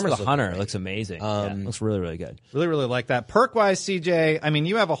awesome. The armor's the Hunter looks amazing. Looks really, really good. Really, really like that. Perk-wise, CJ, I mean,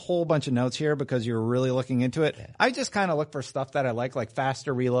 you have a whole bunch of notes here because you're really looking into it. I just kind of look for stuff that I like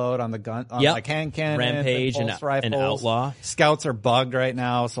faster reload on the gun, on like hand cannon, Rampage, and pulse rifles. and Outlaw. Scouts are bugged right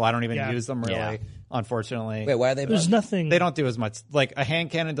now, so I don't even use them really. Unfortunately. Wait, why are they? There's nothing. They don't do as much. Like a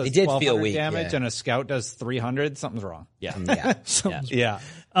hand cannon does 1,200 damage, and a scout does 300. Something's wrong. It's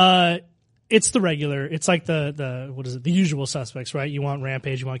the regular. It's like the what is it? The usual suspects, right? You want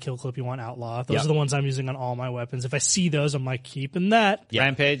Rampage, you want Kill Clip, you want Outlaw. Those are the ones I'm using on all my weapons. If I see those, I'm like keeping that.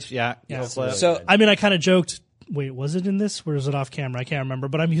 Rampage, Kill Clip. So I mean, I kind of joked. Wait, was it in this? Or is it off camera? I can't remember.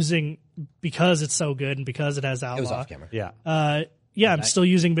 But I'm using because it's so good and because it has Outlaw. It was off camera. I'm still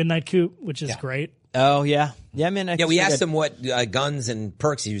using Midnight Coupe, which is great. Oh, yeah. Yeah, man. We asked him what guns and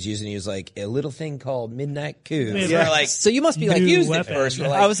perks he was using. He was like, a little thing called Midnight Coup. Yeah. We're like, so you must be like used weapon. it first. We're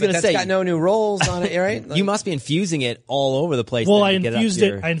Yeah. like, I was going to say, got no new rolls on it, right? You must be infusing it all over the place. Well, then I to get infused up it.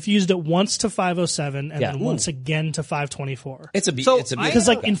 your- I infused it once to 507 and Yeah. then once again to 524. It's a Because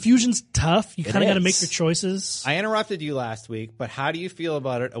like infusion's tough. You kind of got to is. make your choices. I interrupted you last week, but how do you feel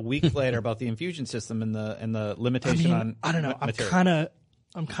about it a week later about the infusion system and the limitation on? I don't know. material?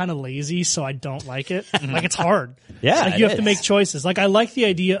 I'm kind of lazy, so I don't like it. Like it's hard. Yeah, like it you have to is. make choices. Like I like the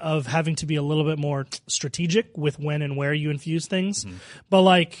idea of having to be a little bit more strategic with when and where you infuse things, but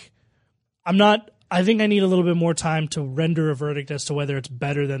like I'm not. I think I need a little bit more time to render a verdict as to whether it's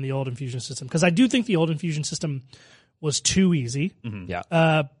better than the old infusion system, because I do think the old infusion system was too easy. Yeah.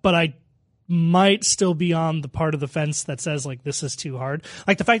 But I might still be on the part of the fence that says like this is too hard.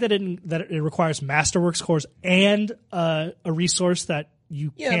 Like the fact that it requires Masterworks cores and a resource that you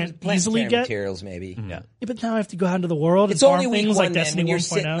can't easily get. Materials, maybe. Yeah. Yeah, but now I have to go out into the world It's and farm only week things one, like man, Destiny when you're 1.0.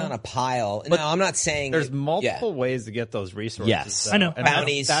 sitting on a pile. No, I'm not saying There's multiple ways to get those resources. Yes. though. I know. And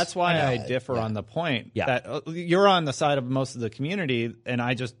Bounties. That's why I differ on the point that you're on the side of most of the community, and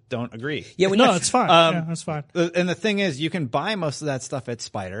I just don't agree. Yeah, No, it's fine. Yeah, that's fine. And the thing is, you can buy most of that stuff at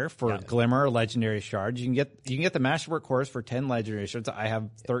Spider for Glimmer or Legendary Shards. You can get the Masterwork cores for 10 Legendary Shards. I have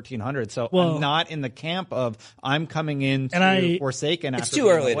 1,300, so I'm not in the camp of I'm coming in to Forsaken. It's after too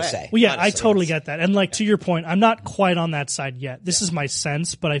being early away. to say. Well, yeah, honestly. I totally get that. And like to your point, I'm not quite on that side yet. This is my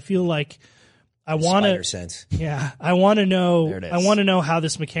sense, but I feel like I want Spider to. sense. Yeah, I want to know. There it is. I want to know how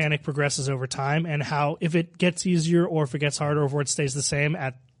this mechanic progresses over time, and how if it gets easier or if it gets harder or if it stays the same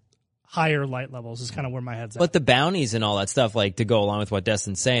at higher light levels is kind of where my head's at. But the bounties and all that stuff, like to go along with what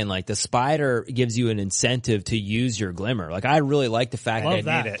Destin's saying, like the Spider gives you an incentive to use your Glimmer. Like I really like the fact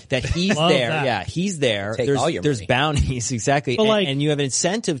that he's Love there. that. Yeah, he's there. Take There's all your money. bounties, exactly. But like- and you have an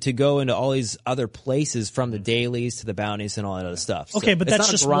incentive to go into all these other places, from the dailies to the bounties and all that other stuff. Okay, So but it's that's not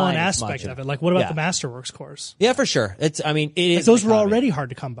a just grind one as aspect much. of it. Like, what about Yeah. the Masterworks cores? Yeah, for sure. It Like, is. those an were economy. already hard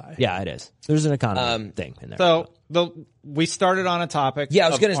to come by. Yeah, it is. There's an economy thing in there. So we started on a topic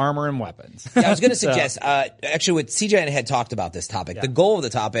of armor and weapons. Yeah, I was going to suggest, actually what CJ and I had talked about this topic. The goal of the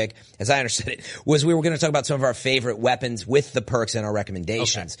topic, as I understood it, was we were going to talk about some of our favorite weapons with the perks and our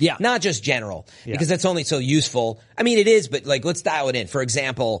recommendations. Okay. Yeah. Not just general, because that's only so useful. I mean, it is, but like, let's dial it in. For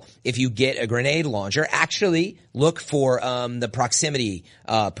example, if you get a grenade launcher, actually look for the proximity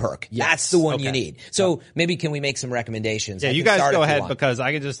perk. Yes. That's the one you need. So maybe can we make some recommendations? Yeah, I you can guys start go if you ahead want. because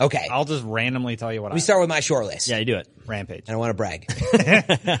I can just I'll just randomly tell you what We start with my short list. Yeah, you do it. Rampage. And I want to brag.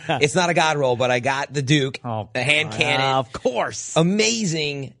 It's not a god roll, but I got the Duke, a hand cannon. Of course.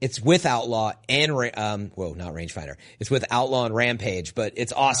 Amazing. It's with Outlaw and, not Rangefinder. It's with Outlaw and Rampage, but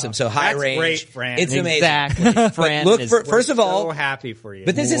it's awesome. So high That's range. great, Fran. It's amazing. Exactly. Fran look is- for, first of all, so happy for you.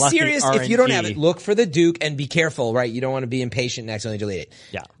 but this is Lucky serious. If you don't RNG. have it, look for the Duke and be careful, right? You don't want to be impatient and accidentally delete it.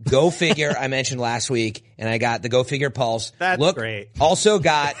 Yeah. Go Figure, I mentioned last week, and I got the Go Figure Pulse. That's great. Also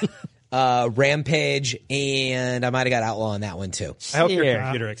got Rampage, and I might have got Outlaw on that one too. I hope your Here.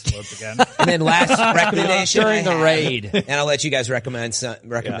 computer explodes again. And then last recommendation During the I have, raid. and I'll let you guys recommend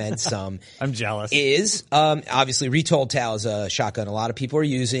some. I'm jealous. Is obviously Retold Tau is a shotgun a lot of people are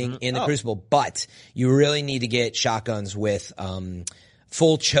using in the Crucible, but you really need to get shotguns with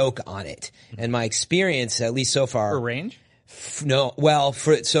full choke on it. And my experience, at least so far, For range? No, well,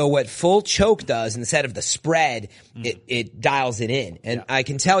 so what full choke does, instead of the spread, it dials it in. And I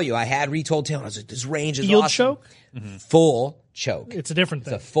can tell you, I had Retold Tale, and I was like, this range is Field awesome. choke? Full choke. It's a different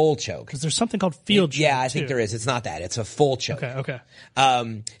thing. It's a full choke. Because there's something called field choke. Yeah, I think too. there is. It's not that. It's a full choke. Okay.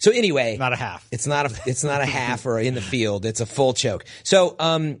 So anyway. Not a half. It's not a half or in the field. It's a full choke. So,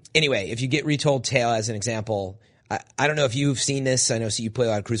 anyway, if you get Retold Tale as an example, I don't know if you've seen this. I know you play a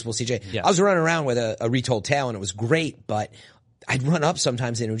lot of Crucible, CJ. Yeah. I was running around with a Retold Tale and it was great, but I'd run up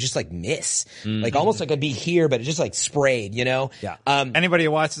sometimes and it would just like miss. Like almost like I'd be here, but it just like sprayed, you know? Yeah. Anybody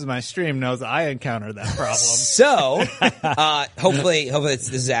who watches my stream knows I encountered that problem. So, hopefully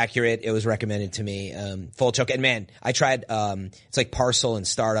this is accurate. It was recommended to me, full choke. And man, I tried, it's like Parcel and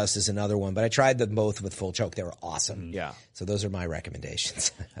Stardust is another one, but I tried them both with full choke. They were awesome. Yeah. So those are my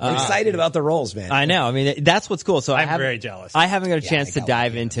recommendations. I'm excited about the rolls, man. I know. I mean, that's what's cool. So I'm very jealous. I haven't got a chance I to got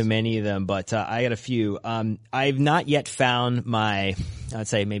dive one. into many of them, but I got a few. I've not yet found my, I'd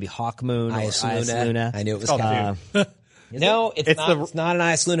say maybe Hawk Moon or Ice Ice Luna. Luna. I knew it was called coming. Duke. No, it's not. the- It's not an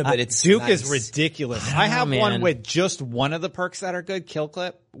Ice Luna, but it's Duke nice. is ridiculous. I have man. one with just one of the perks that are good, Kill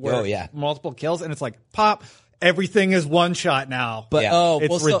Clip, where Oh, yeah. multiple kills, and it's like pop. everything is one shot now. But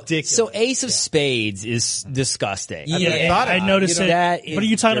it's ridiculous. So Ace of Spades is disgusting. I noticed it. What are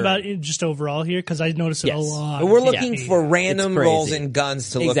you talking dirty. about just overall here? Because I noticed it a lot. But we're looking for random rolls and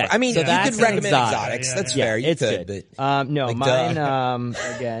guns to look for. I mean, so you could recommend exotics. That's fair. You could. But, no, mine,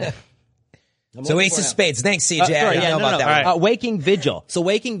 again. So Ace of Spades. Thanks, CJ. I don't know about that one. Waking Vigil. So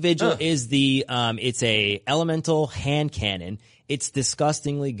Waking Vigil is it's a elemental hand cannon. It's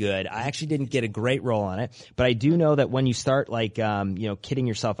disgustingly good. I actually didn't get a great roll on it, but I do know that when you start kitting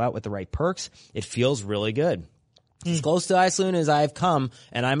yourself out with the right perks, it feels really good. As close to Iceloon as I've come,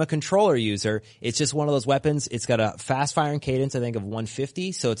 and I'm a controller user. It's just one of those weapons. It's got a fast firing cadence, I think, of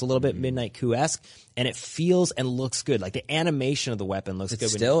 150, so it's a little bit Midnight Coup-esque, and it feels and looks good. Like the animation of the weapon looks good.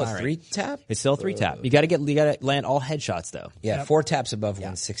 It's still a 3-tap? It's still a 3-tap. You gotta land all headshots though. Yeah, 4 taps above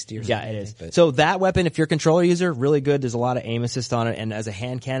 160 or something. Yeah, it is. So that weapon, if you're a controller user, really good. There's a lot of aim assist on it, and as a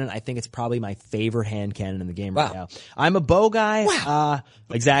hand cannon, I think it's probably my favorite hand cannon in the game right now. I'm a bow guy. Wow.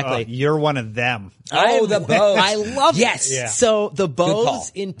 Exactly. You're one of them. The bows. I love yes. it. Yeah. So the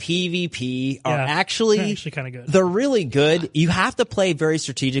bows in PvP are actually kind of good. They're really good. You have to play very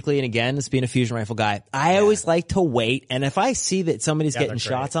strategically, and again, as being a fusion rifle guy, I always like to wait, and if I see that somebody's getting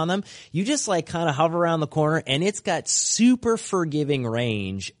shots on them, you just kind of hover around the corner, and it's got super forgiving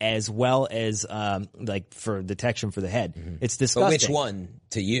range as well as for detection for the head. Mm-hmm. It's disgusting. But which one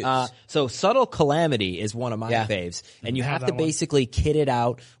to use? So Subtle Calamity is one of my faves, and you have to basically kit it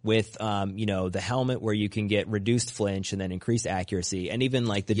out with the helmet where you can get reduced flinch and then increased accuracy, and even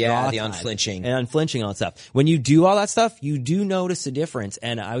the draw the time unflinching and all that stuff. When you do all that stuff, you do notice a difference.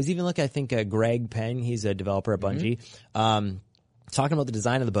 And I was even looking, I think Greg Penn, he's a developer at Bungie, talking about the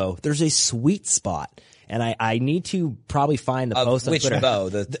design of the bow. There's a sweet spot. And I need to probably find the post on Twitter. Which bow?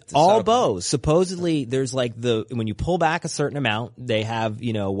 All bows. Supposedly, there's when you pull back a certain amount, they have,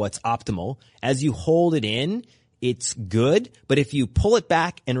 what's optimal. As you hold it in, it's good, but if you pull it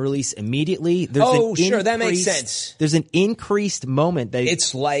back and release immediately, there's that makes sense. There's an increased moment that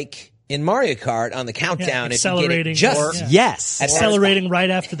it's like in Mario Kart on the countdown, accelerating, accelerating right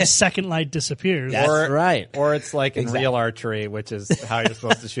after the second light disappears. That's right. Or it's like in real archery, which is how you're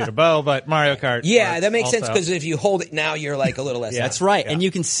supposed to shoot a bow, but Mario Kart. Yeah, that makes sense because if you hold it now, you're a little less. That's right, and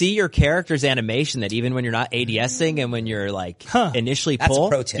you can see your character's animation that even when you're not ADSing and when you're initially pull. That's a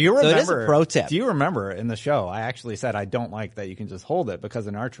pro tip. Do you remember? So it is a pro tip. Do you remember in the show? I actually said I don't like that you can just hold it because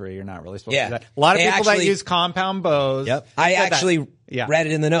in archery you're not really supposed to do that. A lot of people that use compound bows. Yep. I actually read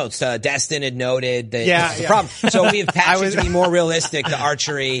it in the notes. Destin had noted that this is the problem. So we have patched it to be more realistic to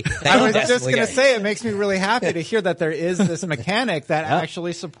archery. I was just going to say, it makes me really happy to hear that there is this mechanic that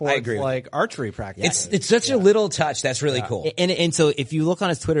actually supports archery practice. It's such a little touch. That's really cool. And so if you look on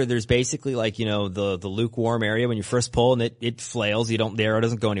his Twitter, there's basically the lukewarm area when you first pull and it flails. The arrow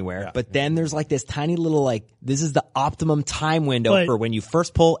doesn't go anywhere. Yeah. But then there's this tiny little this is the optimum time window for when you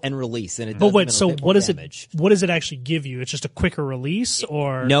first pull and release. And it does what does it actually give you? It's just a quicker release.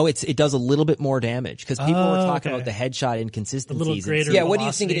 Or no, it does a little bit more damage because people were talking about the headshot inconsistencies. A little greater velocity. What do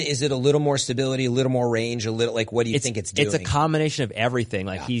you think it is? Is it a little more stability, a little more range, a little what do you think it's doing? It's a combination of everything.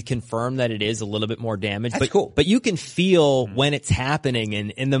 He confirmed that it is a little bit more damage. That's cool. But you can feel when it's happening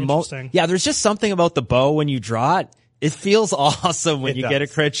and in the moment. Yeah, there's just something about the bow when you draw it. It feels awesome when you get a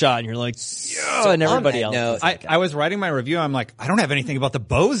crit shot and you're like, yeah, and everybody else. I was writing my review. I'm like, I don't have anything about the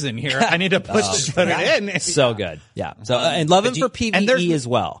bows in here. I need to put it in. So good. Yeah. So, and love him for PvE as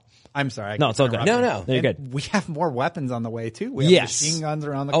well. I'm sorry. No, it's all good. No. You're good. We have more weapons on the way too. We have machine guns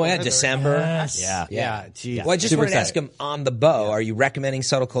around the corner. Oh, yeah, December. Yes. Yeah. Geez. Well, I just wanted to ask him on the bow. Are you recommending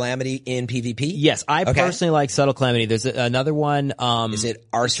Subtle Calamity in PvP? Yes, I personally like Subtle Calamity. There's another one. Is it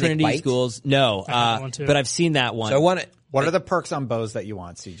Arsenic Trinity Bite? Schools? No, but I've seen that one. So I want it. What are the perks on bows that you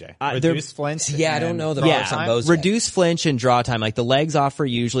want, CJ? Reduced flinch? Yeah, I don't know the perks on bows. Reduced flinch and draw time. The legs offer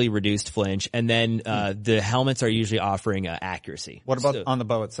usually reduced flinch, and then the helmets are usually offering accuracy. What about on the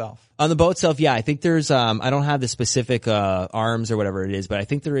bow itself? On the bow itself, yeah, I think there's I don't have the specific arms or whatever it is, but I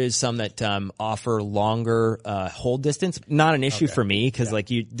think there is some that offer longer hold distance. Not an issue for me because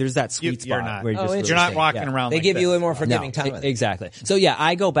there's that sweet spot where you're not walking around. They give you a little more forgiving time. Exactly. So yeah,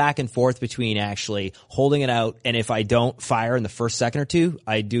 I go back and forth between actually holding it out, and if I don't fire in the first second or two,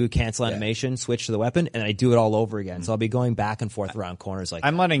 I do cancel animation, switch to the weapon, and I do it all over again. So I'll be going back and forth around corners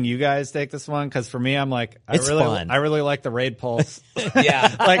I'm letting you guys take this one because for me, I'm like, I really like the raid pulse.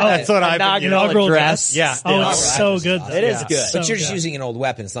 That's what I've been dress. Yeah. Oh, it's so good. It is good. But you're just using an old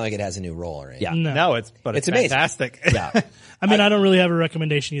weapon. It's not like it has a new roll, right? Yeah. No, it's amazing. Fantastic. Yeah. I mean, I don't really have a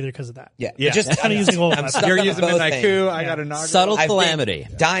recommendation either because of that. Yeah. Just kind of using old weapons. You're using Midnight Coup. I got a Naga. Subtle Calamity.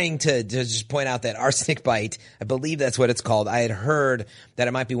 Dying to just point out that Arsenic Bite, I believe that's what what it's called. I had heard that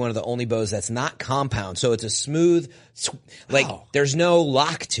it might be one of the only bows that's not compound. So it's a smooth, there's no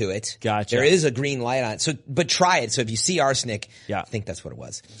lock to it. Gotcha. There is a green light on it. So, but try it. So if you see arsenic, I think that's what it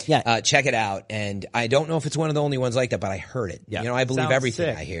was. Yeah. Check it out. And I don't know if it's one of the only ones like that, but I heard it. Yeah. You know, I believe Sounds everything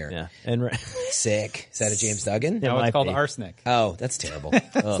sick. I hear. Yeah. And Sick. Is that a James Duggan? No, it's called arsenic. Oh, that's terrible. that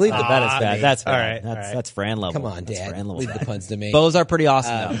is bad. That's bad. All right. That's Fran level. Come on, That's Dad. Fran level Leave bad. the puns to me. Bows are pretty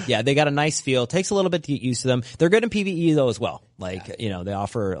awesome, though. Yeah, they got a nice feel. Takes a little bit to get used to them. They're good in PvE, though, as well. They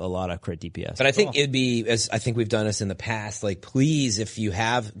offer a lot of crit DPS. But I think it'd be, as I think we've done this in the past, please, if you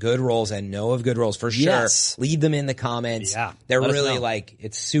have good rolls and know of good rolls, for sure, leave them in the comments. Yeah. They're really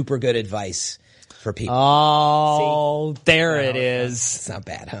it's super good advice for people. Oh, there it is. It's not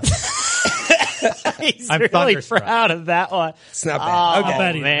bad, huh? He's I'm really thunderstruck. proud of that one. It's not bad. Oh,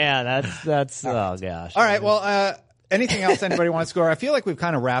 Okay. man, that's oh gosh. All right. Well, anything else anybody wants to go over? I feel like we've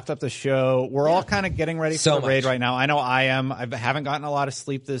kind of wrapped up the show. We're all kind of getting ready for the raid right now. I know I am. I haven't gotten a lot of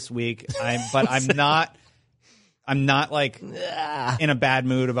sleep this week. I'm not in a bad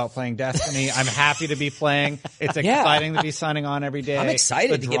mood about playing Destiny. I'm happy to be playing. It's exciting to be signing on every day. I'm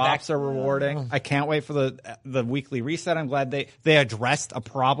excited the to get back. drops are rewarding. I can't wait for the weekly reset. I'm glad they addressed a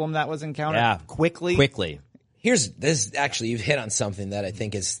problem that was encountered quickly. Here's this. Actually, you've hit on something that I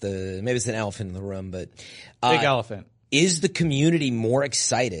think is maybe it's an elephant in the room, but Big elephant. Is the community more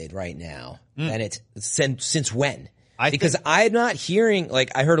excited right now than it's since when? Because I'm not hearing,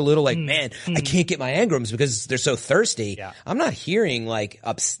 I heard a little man, I can't get my engrams because they're so thirsty. Yeah. I'm not hearing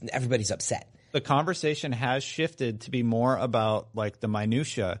everybody's upset. The conversation has shifted to be more about the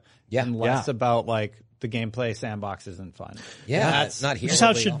minutia and less about the gameplay sandbox isn't fun. Yeah, that's not here. Which is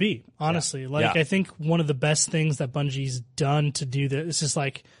how it should be, honestly. I think one of the best things that Bungie's done to do this is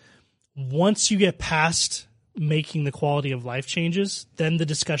once you get past making the quality of life changes, then the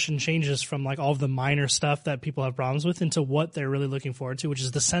discussion changes from all of the minor stuff that people have problems with into what they're really looking forward to, which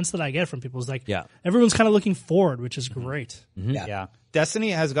is the sense that I get from people is everyone's kind of looking forward, which is great. Mm-hmm. Yeah.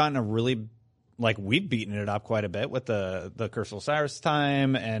 Destiny has gotten a really we've beaten it up quite a bit with the Curse of Osiris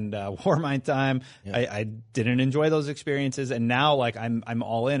time and Warmind time. Yeah. I didn't enjoy those experiences, and now I'm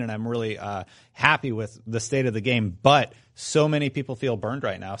all in, and I'm really happy with the state of the game. But so many people feel burned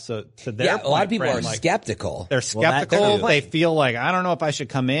right now. So to their point, a lot of people are skeptical. They're skeptical. They feel I don't know if I should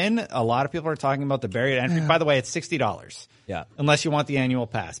come in. A lot of people are talking about the buried entry. By the way, it's $60. Yeah. Unless you want the annual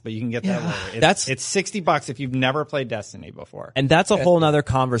pass, but you can get that later. It's $60 if you've never played Destiny before. And that's a whole nother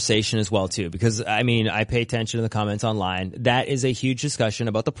conversation as well, too, because I pay attention to the comments online. That is a huge discussion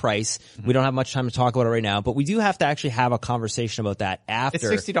about the price. Mm-hmm. We don't have much time to talk about it right now, but we do have to actually have a conversation about that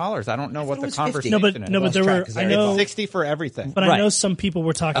after. It's $60. I don't know what the conversation is. No, but there were, I know. It's $60 for everything. But I know some people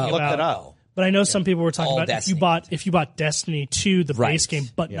were talking about. Look it up. But I know some people were talking about if you bought Destiny 2, the base game,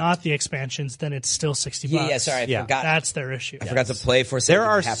 but not the expansions, then it's still $60. Yeah, sorry, I forgot. That's their issue. I forgot to play for a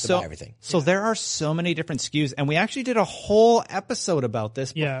second. To buy everything. So there are so many different SKUs, and we actually did a whole episode about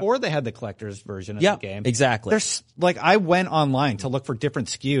this before they had the collector's version of the game. Exactly. There's I went online to look for different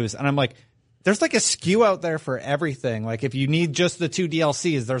SKUs, and I'm there's a SKU out there for everything. If you need just the 2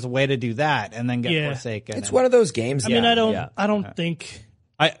 DLCs, there's a way to do that, and then get Forsaken. It's one of those games. I mean, I don't think.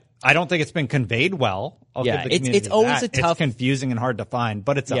 I don't think it's been conveyed well. It's always a tough, it's confusing and hard to find,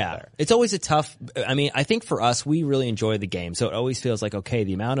 but it's out there. It's always a tough. I mean, I think for us, we really enjoy the game, so it always feels okay,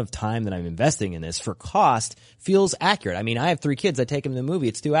 the amount of time that I'm investing in this for cost feels accurate. I mean, I have 3 kids. I take them to the movie.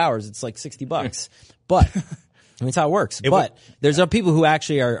 It's 2 hours. It's $60, but. I mean, it's how it works. But there's people who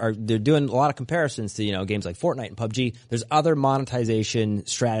actually they're doing a lot of comparisons to, games like Fortnite and PUBG. There's other monetization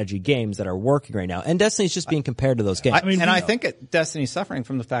strategy games that are working right now. And Destiny's just being compared to those games. I think Destiny's suffering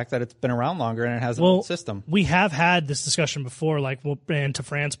from the fact that it's been around longer and it has an old system. We have had this discussion before, and to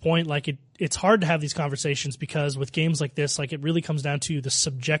Fran's point, it's hard to have these conversations because with games like this, it really comes down to the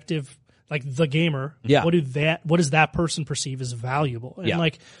subjective, the gamer. Yeah. What does that person perceive as valuable?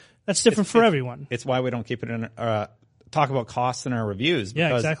 And that's different for everyone. It's why we don't keep it in talk about costs in our reviews.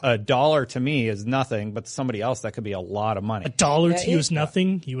 Because $1 to me is nothing, but to somebody else that could be a lot of money. $1 to you is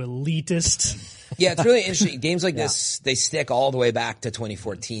nothing, you elitist. Yeah, it's really interesting. Games like this, they stick all the way back to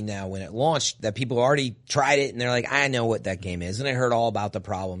 2014 now when it launched, that people already tried it and they're I know what that game is. And I heard all about the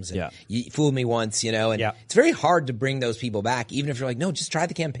problems. And you fooled me once, and it's very hard to bring those people back, even if you're no, just try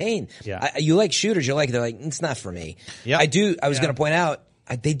the campaign. Yeah. You like shooters, they're it's not for me. Yep. I was going to point out,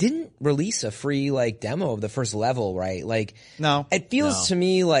 they didn't release a free demo of the first level, right? No. It feels to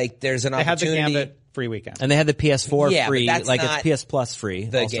me there's an opportunity. free weekend. And they had the PS4 Yeah, free, but that's like not it's PS Plus free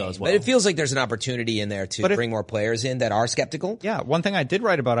the also game. as well. But it feels like there's an opportunity in there to bring more players in that are skeptical. Yeah, one thing I did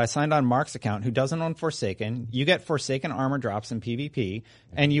write about, I signed on Mark's account, who doesn't own Forsaken. You get Forsaken armor drops in PvP,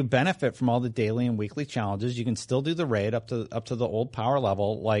 and you benefit from all the daily and weekly challenges. You can still do the raid up to the old power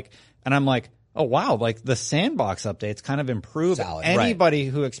level. And I'm like, oh wow, like the sandbox updates kind of improve anybody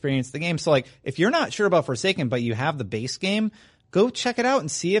who experienced the game. So like, if you're not sure about Forsaken, but you have the base game, go check it out and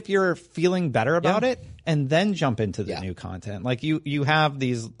see if you're feeling better about it, and then jump into the new content. Like you have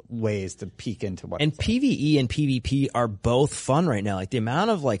these ways to peek into what. And PvE and PvP are both fun right now. Like the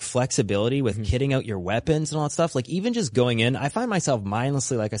amount of like flexibility with kitting out your weapons and all that stuff. Like even just going in, I find myself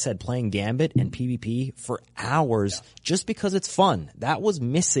mindlessly, like I said, playing Gambit and PvP for hours just because it's fun. That was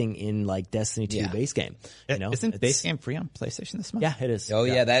missing in like Destiny 2 base game. You know, isn't base game free on PlayStation this month? Yeah, it is. Oh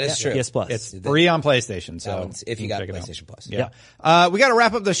yeah, that is true. PS Plus. It's free on PlayStation. So if you got PlayStation Plus. Yeah. We got to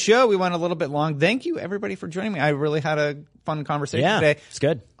wrap up the show. We went a little bit long. Thank you everybody for joining me. I really had a fun conversation today. It's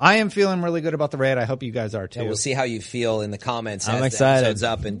good. I am feeling really good about the raid. I hope you guys are too. Yeah, we'll see how you feel in the comments. I'm as excited. The episode's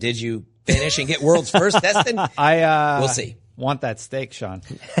up, and did you finish and get world's first, Destin? We'll see. Want that steak, Sean?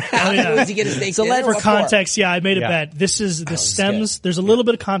 Does he get a steak? So for context, I made a bet. This is the stems. There's a little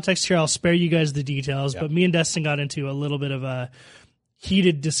bit of context here. I'll spare you guys the details, but me and Destin got into a little bit of a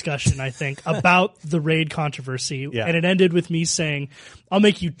heated discussion, I think, about the raid controversy. And it ended with me saying, I'll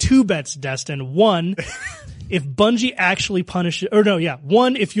make you 2 bets, Destin. One, if Bungie actually punishes,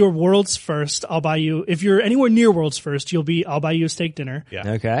 one, if you're world's first, I'll buy you, if you're anywhere near world's first, I'll buy you a steak dinner.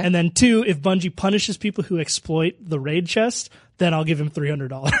 Yeah. Okay. And then 2, if Bungie punishes people who exploit the raid chest, then I'll give him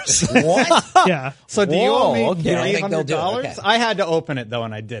 $300. What? Yeah. So do you owe me Okay. $300? Okay. I had to open it though,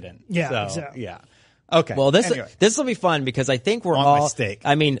 and I didn't. Yeah, So, exactly. Yeah. Okay. Well, this will be fun because I think we're Want all. my steak.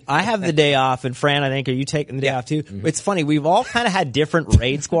 I mean, I have the day off, and Fran, I think, are you taking the day off too? It's funny. We've all kind of had different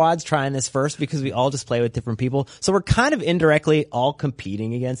raid squads trying this first because we all just play with different people. So we're kind of indirectly all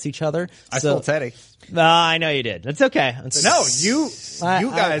competing against each other. I stole Teddy. No, I know you did. That's okay. No, you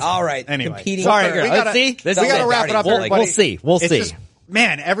guys. All right. Anyway, Competing. sorry. Figure We out. gotta, See? we gotta wrap it up, everybody. We'll see. We'll It's see. just,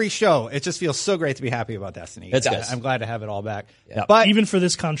 man, every show, it just feels so great to be happy about Destiny. It's good. I'm glad to have it all back. Yeah. But Even for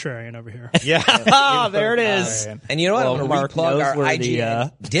this contrarian over here. Oh, there it is. And you know what? Well, I'm going Mark to replug knows our where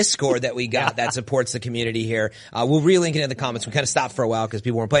IGN Discord that we got that supports the community here. We'll relink it in the comments. We kind of stopped for a while because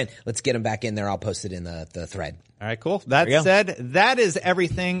people weren't playing. Let's get them back in there. I'll post it in the thread. All right, cool. That said, that is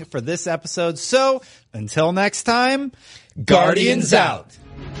everything for this episode. So until next time, Guardians out.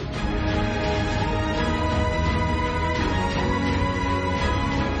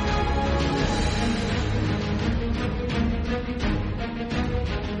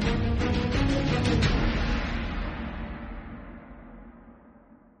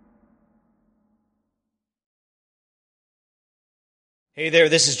 Hey there,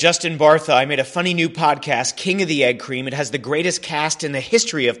 this is Justin Bartha. I made a funny new podcast, King of the Egg Cream. It has the greatest cast in the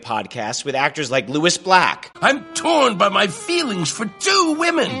history of podcasts with actors like Louis Black. I'm torn by my feelings for 2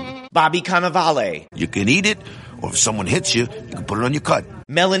 women. Bobby Cannavale. You can eat it, or if someone hits you, you can put it on your cut.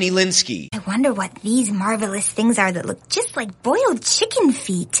 Melanie Linsky. I wonder what these marvelous things are that look just like boiled chicken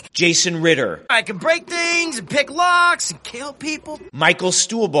feet. Jason Ritter. I can break things and pick locks and kill people. Michael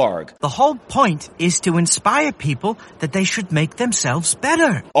Stuhlbarg. The whole point is to inspire people that they should make themselves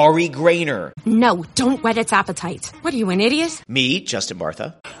better. Ari Grainer. No, don't whet its appetite. What are you, an idiot? Me, Justin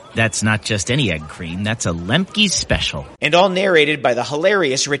Bartha. That's not just any egg cream, that's a Lemke's special. And all narrated by the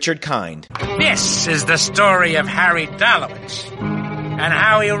hilarious Richard Kind. This is the story of Harry Dalowitz and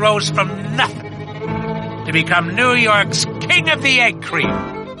how he rose from nothing to become New York's King of the Egg Cream.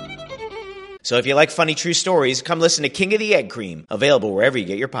 So if you like funny true stories, come listen to King of the Egg Cream, available wherever you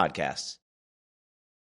get your podcasts.